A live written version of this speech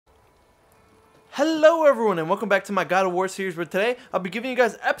Hello everyone and welcome back to my God of War series, where today I'll be giving you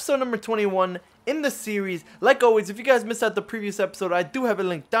guys episode number 21 in the series. Like always, if you guys missed out the previous episode, I do have a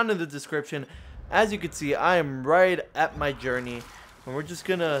link down in the description. As you can see, I am right at my journey and we're just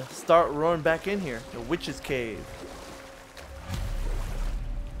gonna start rolling back in here. The Witch's Cave.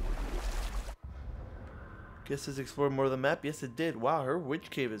 Guess it's explored more of the map. Yes it did. Wow, her Witch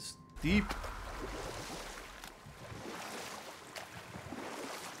Cave is deep.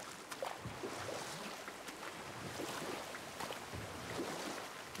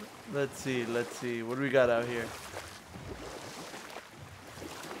 Let's see. What do we got out here?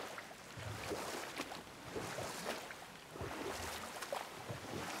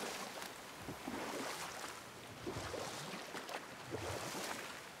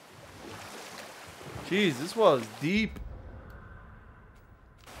 Jeez, this well is deep.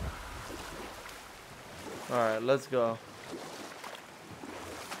 Alright, let's go.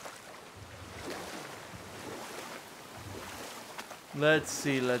 Let's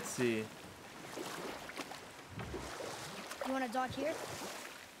see. You want to dock here?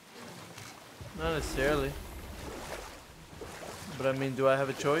 Not necessarily. But I mean, do I have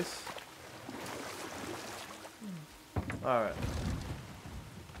a choice? Alright.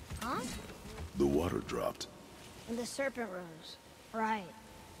 Huh? The water dropped. And the serpent rose. Right.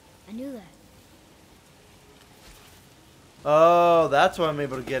 I knew that. Oh, that's why I'm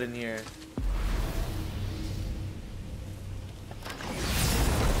able to get in here.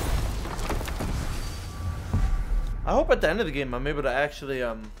 I hope at the end of the game I'm able to actually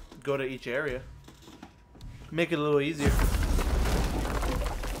go to each area. Make it a little easier.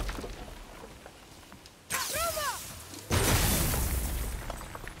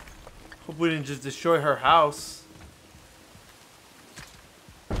 Hope we didn't just destroy her house.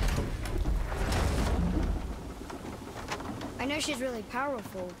 I know she's really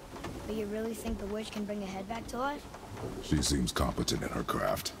powerful, but you really think the witch can bring a head back to life? She seems competent in her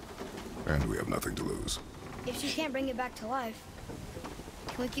craft. And we have nothing to lose. If she can't bring it back to life,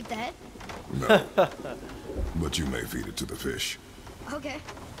 can we keep the head? No. But you may feed it to the fish. Okay.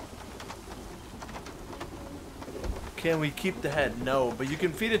 Can we keep the head? No, but you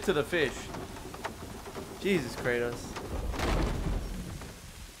can feed it to the fish. Jesus, Kratos.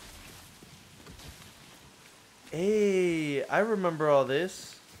 Hey, I remember all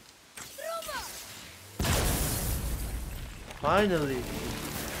this. Finally.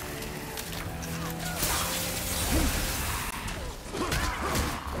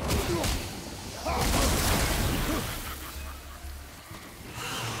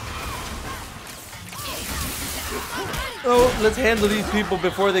 Oh, let's handle these people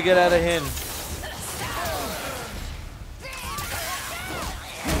before they get out of hand.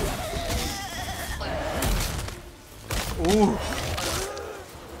 Ooh.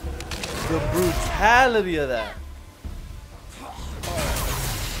 The brutality of that.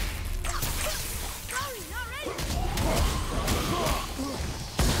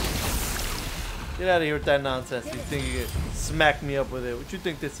 Get out of here with that nonsense. You think you can smack me up with it. What you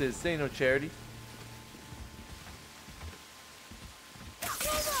think this is? This ain't no charity.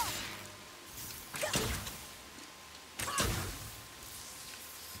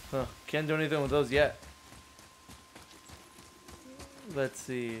 Huh, can't do anything with those yet. Let's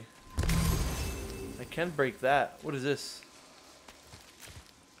see. I can't break that. What is this?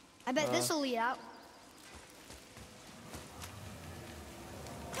 I bet this will lead out.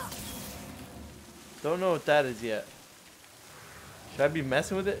 Don't know what that is yet. Should I be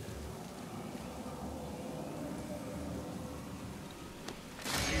messing with it?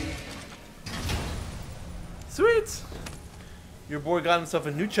 Sweet! Your boy got himself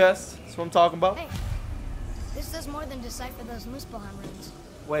a new chest. That's what I'm talking about. Hey, this does more than decipher those Muspelheim runes.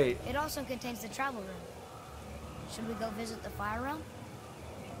 Wait. It also contains the travel room. Should we go visit the fire realm?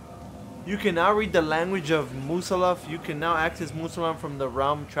 You can now read the language of Musalaf. You can now access Musalaf from the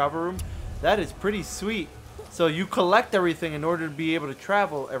realm travel room. That is pretty sweet. So you collect everything in order to be able to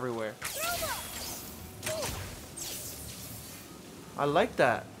travel everywhere. I like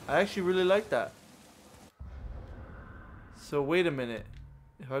that. I actually really like that. So wait a minute.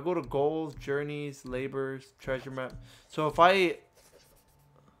 If I go to goals, journeys, labors, treasure map. So if I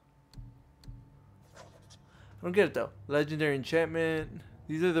don't get it though. Legendary enchantment.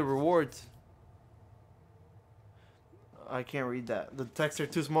 These are the rewards. I can't read that. The texts are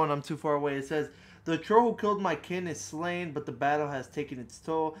too small and I'm too far away. It says, the troll who killed my kin is slain, but the battle has taken its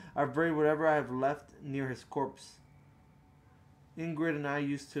toll. I've buried whatever I have left near his corpse. Ingrid and I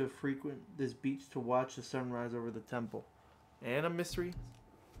used to frequent this beach to watch the sunrise over the temple. And a mystery.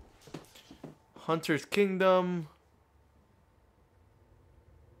 Hunter's Kingdom.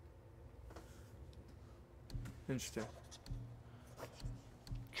 Interesting.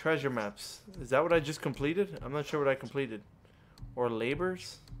 Treasure maps. Is that what I just completed? I'm not sure what I completed. Or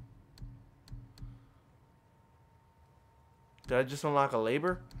labors? Did I just unlock a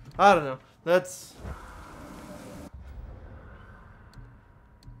labor? I don't know. That's...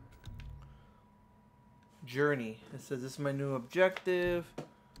 Journey. It says this is my new objective.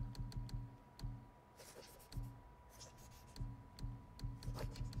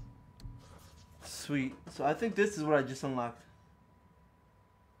 Sweet. So I think this is what I just unlocked.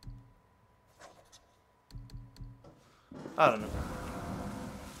 I don't know.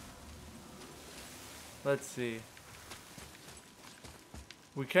 Let's see.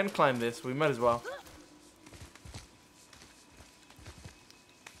 We can climb this. We might as well.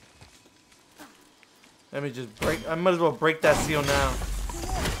 Let me just break. I might as well break that seal now.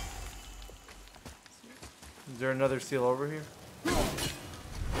 Is there another seal over here?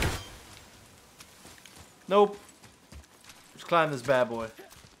 Nope. Let's climb this bad boy.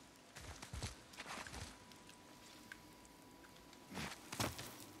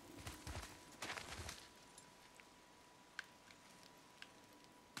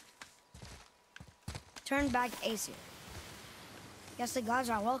 Turn back to Aesir. Guess the gods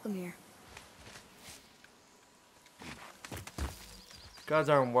are welcome here. Gods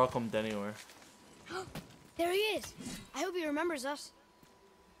aren't welcomed anywhere. There he is. I hope he remembers us.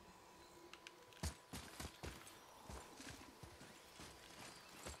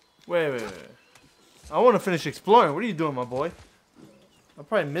 Wait. I want to finish exploring. What are you doing, my boy? I'll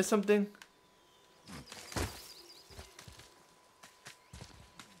probably miss something.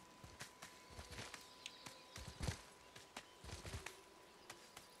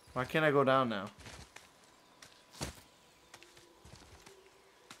 Why can't I go down now?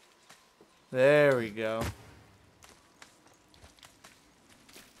 There we go.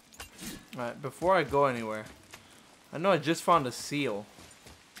 Alright, before I go anywhere, I know I just found a seal.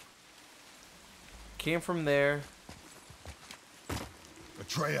 Came from there.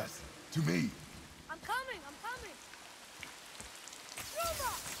 Atreus, to me. I'm coming.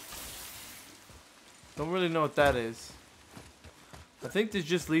 Don't really know what that is. I think this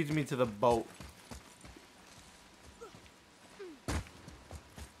just leads me to the boat.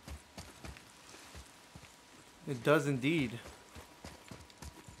 It does indeed.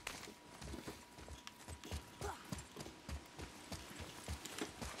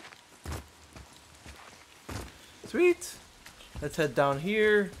 Sweet. Let's head down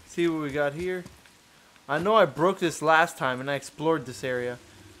here. See what we got here. I know I broke this last time and I explored this area,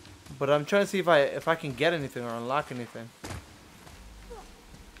 but I'm trying to see if I can get anything or unlock anything.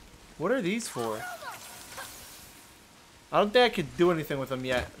 What are these for? I don't think I could do anything with them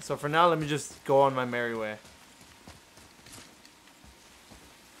yet. So for now, let me just go on my merry way.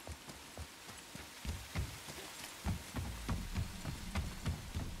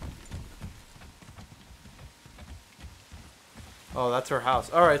 Oh, that's her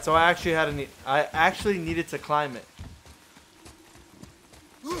house. All right, so I actually needed to climb it.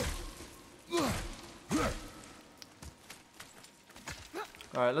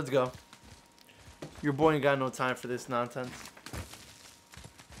 All right, let's go. Your boy ain't got no time for this nonsense.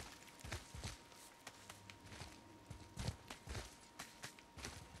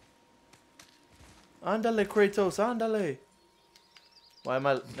 Andale, Kratos, andale. Why am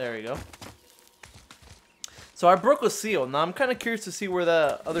I... There you go. So I broke a seal. Now I'm kind of curious to see where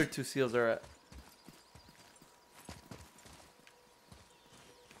the other two seals are at.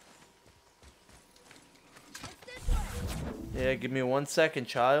 Yeah, give me 1 second,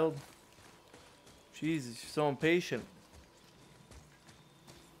 child. Jesus, you're so impatient.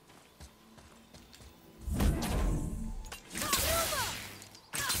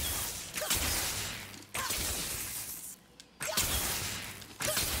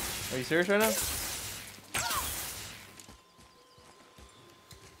 Are you serious right now?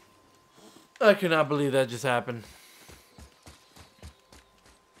 I cannot believe that just happened.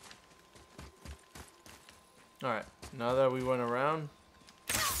 Alright, now that we went around.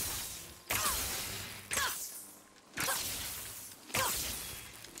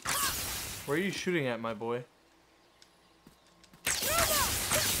 Where are you shooting at, my boy?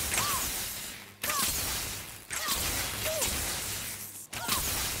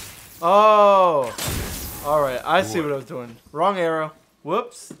 Oh! Alright, I see what I was doing. Wrong arrow.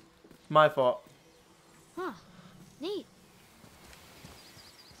 Whoops. My fault. Huh. Neat.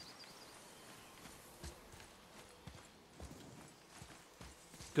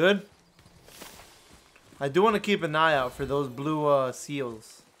 Good? I do want to keep an eye out for those blue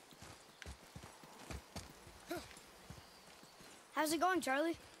seals. How's it going,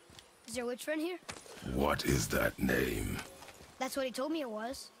 Charlie? Is there a witch friend here? What is that name? That's what he told me it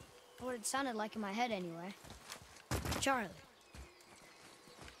was. Or what it sounded like in my head anyway. Charlie.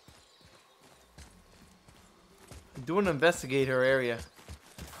 Do an investigate her area.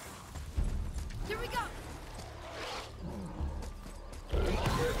 Here we go.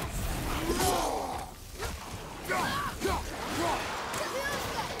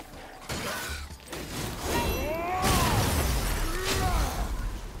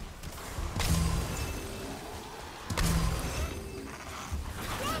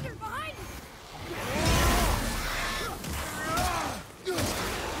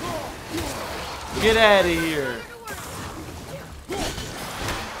 Get out of here.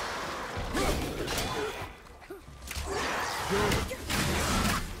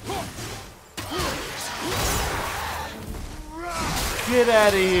 Get out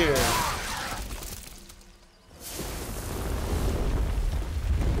of here.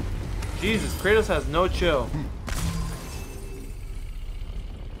 Jesus, Kratos has no chill.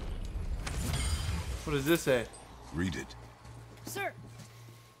 What does this say? Read it. Sir,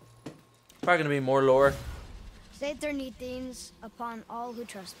 Probably gonna be more lore. state their neat things upon all who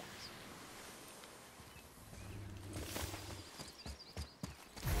trespass.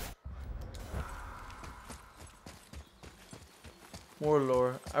 More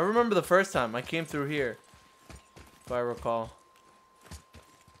lore. I remember the first time I came through here, if I recall.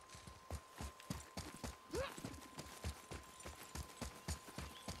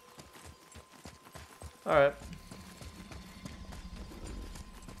 Alright.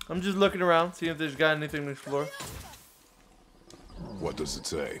 I'm just looking around, seeing if there's got anything to explore. What does it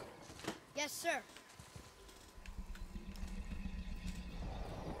say? Yes, sir.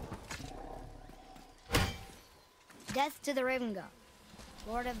 Death to the Raven God,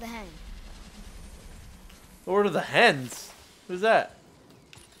 Lord of the Hen. Lord of the Hens? Who's that?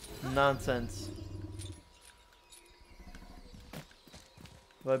 Nonsense.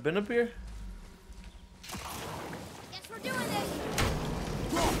 Have I been up here? Yes, we're doing this.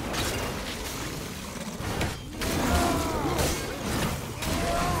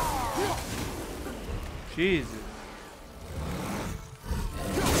 Jesus.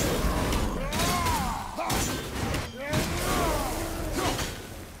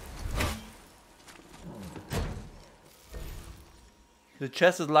 The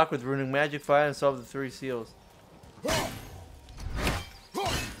chest is locked with runic magic, fire, and solve the 3 seals.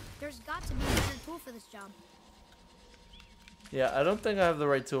 There's got to be a better tool for this job. Yeah, I don't think I have the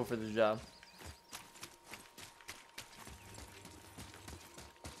right tool for this job.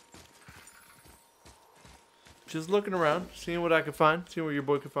 Just looking around, seeing what I can find, seeing what your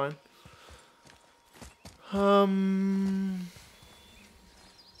boy can find.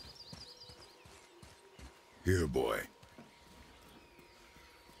 Here, boy.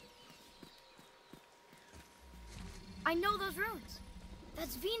 I know those runes.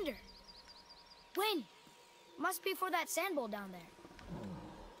 That's Vinder. When? Must be for that sand bowl down there.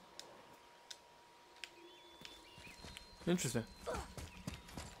 Interesting.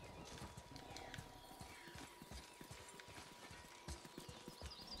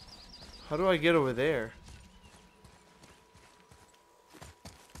 How do I get over there?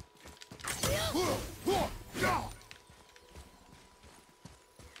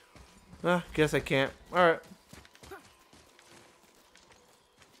 Ah, guess I can't. Alright.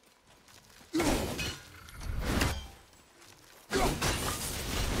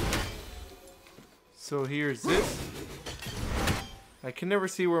 So here's this. I can never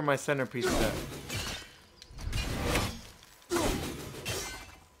see where my centerpiece is at.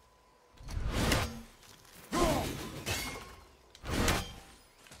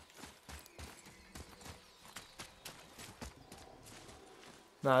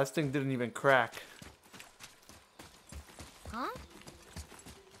 Nah, this thing didn't even crack. Huh?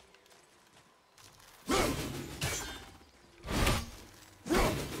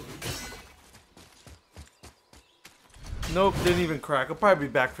 Nope, didn't even crack. I'll probably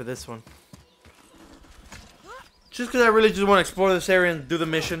be back for this one. Just because I really just want to explore this area and do the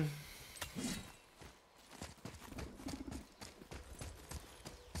mission.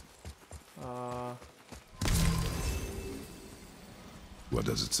 What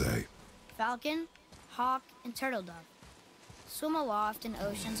does it say? Falcon, hawk, and turtle dove. Swim aloft in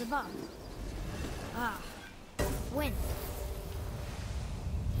oceans above. Ah, wind.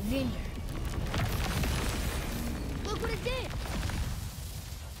 Vinder. Look what it did!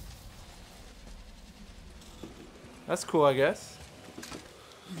 That's cool, I guess.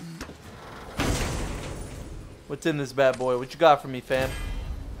 What's in this bad boy? What you got for me, fam?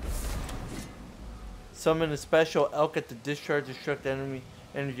 Summon a special elk at the discharge, destruct enemy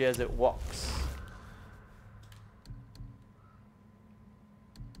energy as it walks.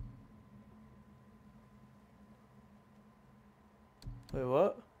 Wait,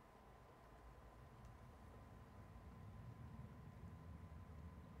 what?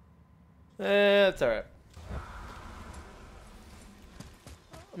 It's alright.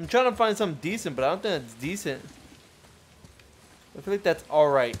 I'm trying to find something decent, but I don't think that's decent. I feel like that's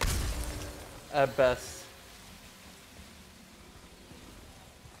alright. At best.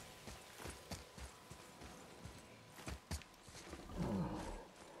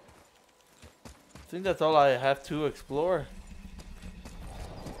 I think that's all I have to explore.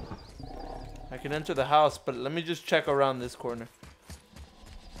 I can enter the house, but let me just check around this corner.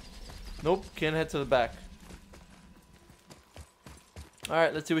 Nope, can't head to the back.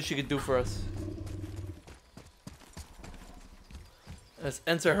 Alright, let's see what she can do for us. Let's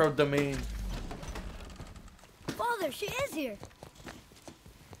enter her domain. Father, she is here.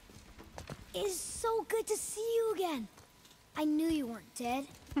 It's so good to see you again. I knew you weren't dead.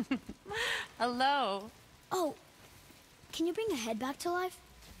 Hello. Oh, can you bring a head back to life?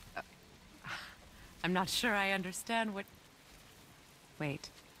 I'm not sure I understand what...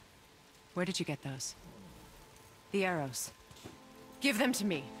 Wait. Where did you get those? The arrows. Give them to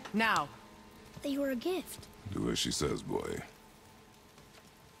me, now. They were a gift. Do as she says, boy.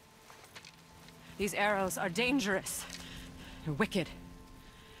 These arrows are dangerous. They're wicked.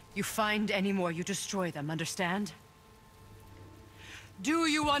 You find any more, you destroy them, understand? Do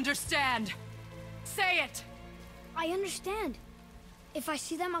you understand? Say it! I understand. If I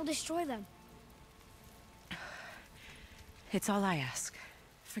see them, I'll destroy them. It's all I ask.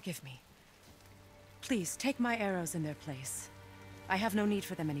 Forgive me. Please, take my arrows in their place. I have no need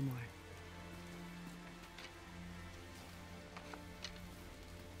for them anymore.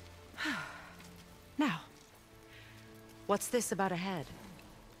 Now, what's this about a head?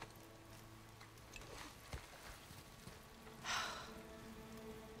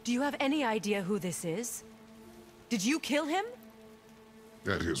 Do you have any idea who this is? Did you kill him?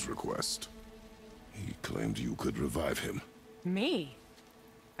 At his request. He claimed you could revive him. Me?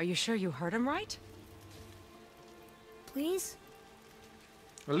 Are you sure you heard him right? Please?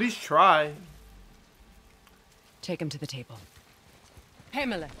 At least try. Take him to the table.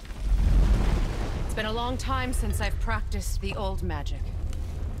 Pamela. It's been a long time since I've practiced the old magic.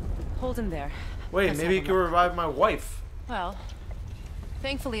 Hold him there. Wait, Let's maybe have he a can look. revive my wife. Well,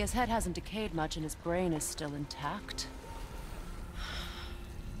 thankfully his head hasn't decayed much and his brain is still intact.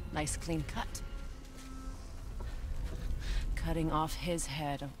 Nice clean cut. Cutting off his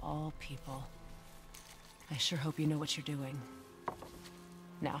head of all people. I sure hope you know what you're doing.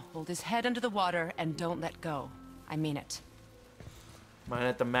 Now, hold his head under the water and don't let go. I mean it. Might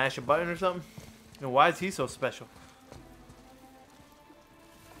have to mash a button or something. And why is he so special?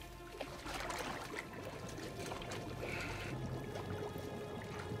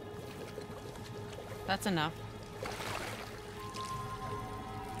 That's enough.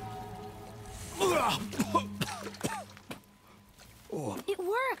 It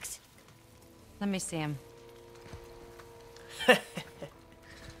worked! Let me see him.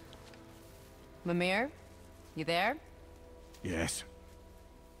 Mimir, you there? Yes.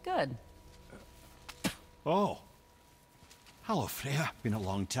 Good. Oh. Hello, Freya. Been a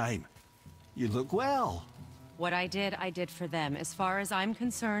long time. You look well. What I did for them. As far as I'm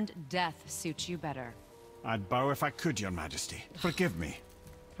concerned, death suits you better. I'd bow if I could, Your Majesty. Forgive me.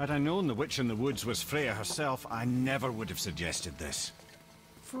 Had I known the witch in the woods was Freya herself, I never would have suggested this.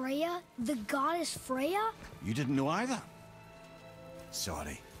 Freya? The goddess Freya? You didn't know either?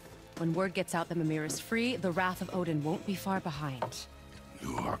 Sorry. When word gets out that Mimir is free, the wrath of Odin won't be far behind.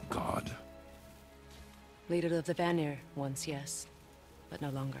 You are God. Leader of the Vanir, once, yes. But no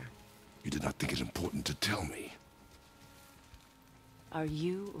longer. You did not think it important to tell me. Are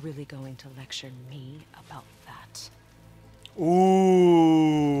you really going to lecture me about that?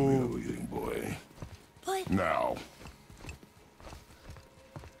 Ooh. Really, boy. But... Now.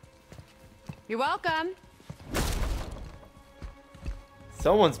 You're welcome.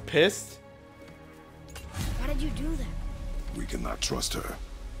 Someone's pissed. Why did you do that? We cannot trust her.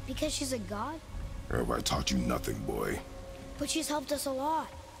 Because she's a god? Have I taught you nothing, boy? But she's helped us a lot.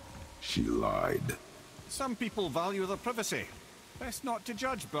 She lied. Some people value their privacy. Best not to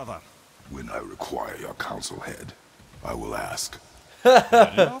judge, brother. When I require your council head, I will ask.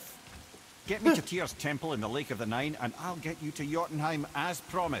 Enough? Get me to Tyr's temple in the Lake of the Nine, and I'll get you to Jotunheim as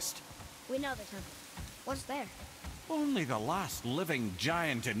promised. We know the temple. What's there? Only the last living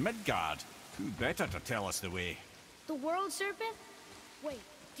giant in Midgard. Who better to tell us the way? The world serpent? Wait,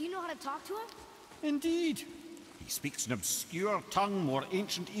 do you know how to talk to him? Indeed. He speaks an obscure tongue more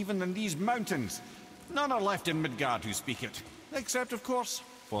ancient even than these mountains. None are left in Midgard who speak it, except, of course,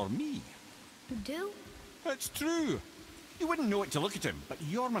 for me. You do? It's true. You wouldn't know it to look at him, but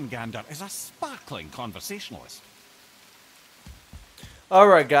Jormungandr is a sparkling conversationalist.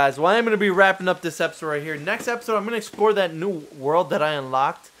 Alright guys, well I'm going to be wrapping up this episode right here. Next episode I'm going to explore that new world that I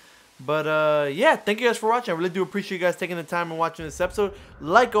unlocked. But yeah, thank you guys for watching. I really do appreciate you guys taking the time and watching this episode.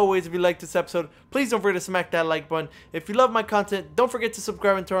 Like always, if you like this episode, please don't forget to smack that like button. If you love my content, don't forget to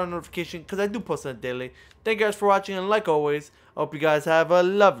subscribe and turn on notification because I do post on it daily. Thank you guys for watching, and like always, I hope you guys have a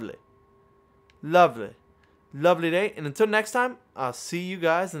lovely day. And until next time, I'll see you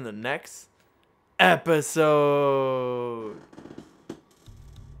guys in the next episode.